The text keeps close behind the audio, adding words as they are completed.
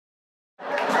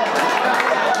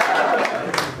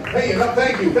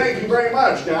thank you very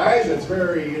much, guys. It's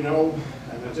very, and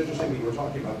it's interesting that you were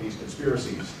talking about these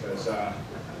conspiracies, because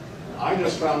I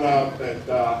just found out that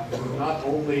not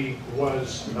only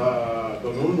was the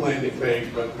moon landing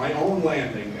fake, but my own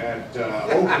landing at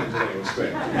Overton today was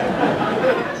fake.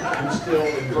 I'm still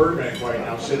in Burbank right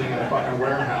now, sitting in a fucking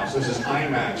warehouse. This is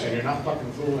IMAX, and you're not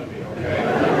fucking fooling me, okay?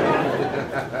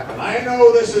 And I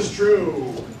know this is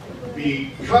true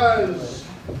because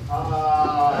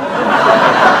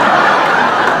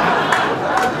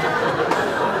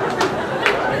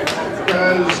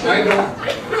I don't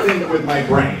think with my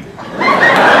brain.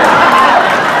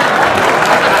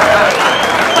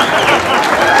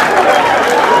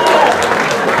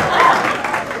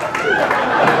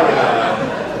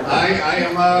 I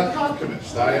am a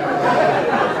COCKTIMIST.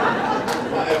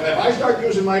 If I start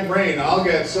using my brain, I'll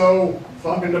get so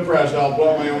fucking depressed I'll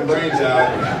blow my own brains out.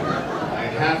 I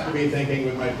have to be thinking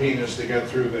with my penis to get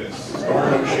through this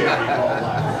storm of shit we call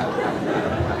life.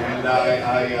 And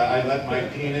I let my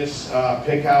penis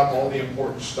pick out all the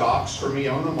important stocks for me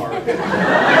on the market.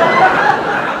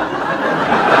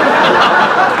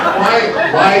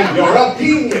 Why, you're a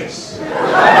penis!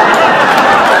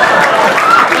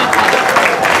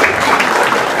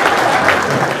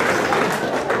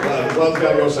 Blood's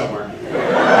gotta go somewhere.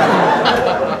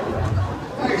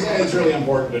 Like I said, it's really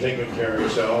important to take good care of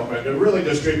yourself and to really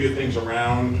distribute things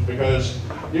around, because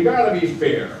you gotta be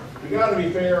fair. You gotta be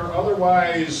fair,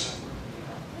 otherwise,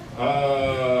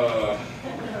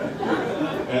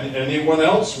 anyone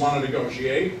else want to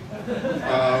negotiate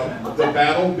the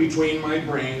battle between my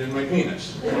brain and my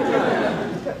penis?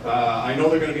 I know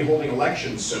they're going to be holding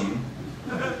elections soon,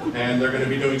 and they're going to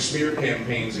be doing smear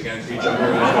campaigns against each other,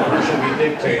 and who should be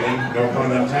dictating, no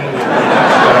pun intended,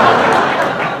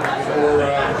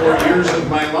 for years of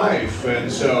my life. And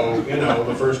so,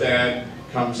 the first ad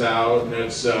comes out, and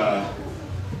it's,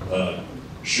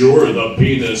 sure, the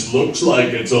penis looks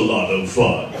like it's a lot of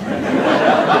fun.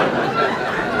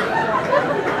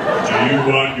 Do you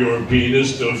want your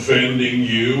penis defending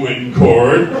you in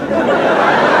court?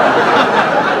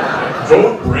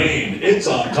 Vote brain, it's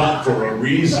on top for a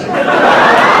reason.